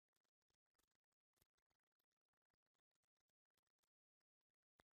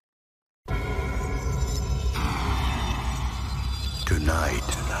Tonight,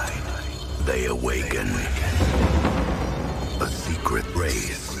 they awaken. A secret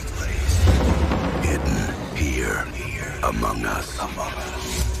race, hidden here among us.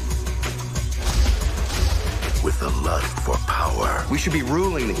 With a lust for power. We should be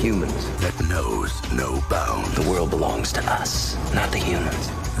ruling the humans. That knows no bounds. The world belongs to us, not the humans.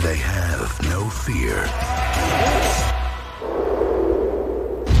 They have no fear.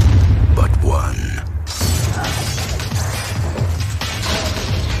 But one.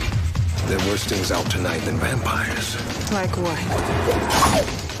 There are worse things out tonight than vampires. Like what?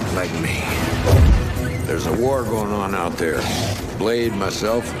 Like me. There's a war going on out there. Blade,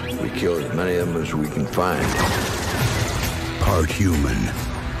 myself, we kill as many of them as we can find. Part human,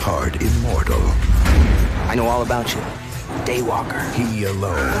 part immortal. I know all about you. Daywalker. He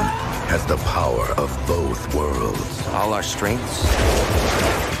alone has the power of both worlds. All our strengths,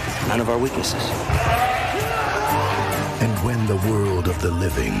 none of our weaknesses. And when the world of the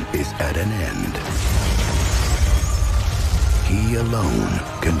living is at an end, he alone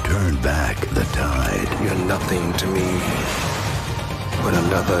can turn back the tide. You're nothing to me but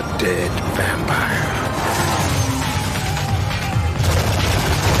another dead vampire.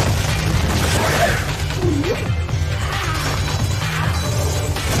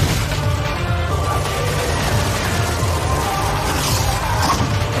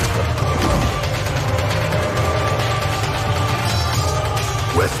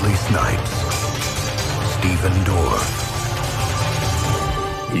 Wesley Snipes, Dorff.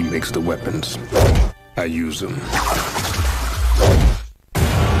 He makes the weapons. I use them.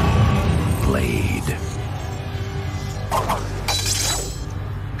 Blade.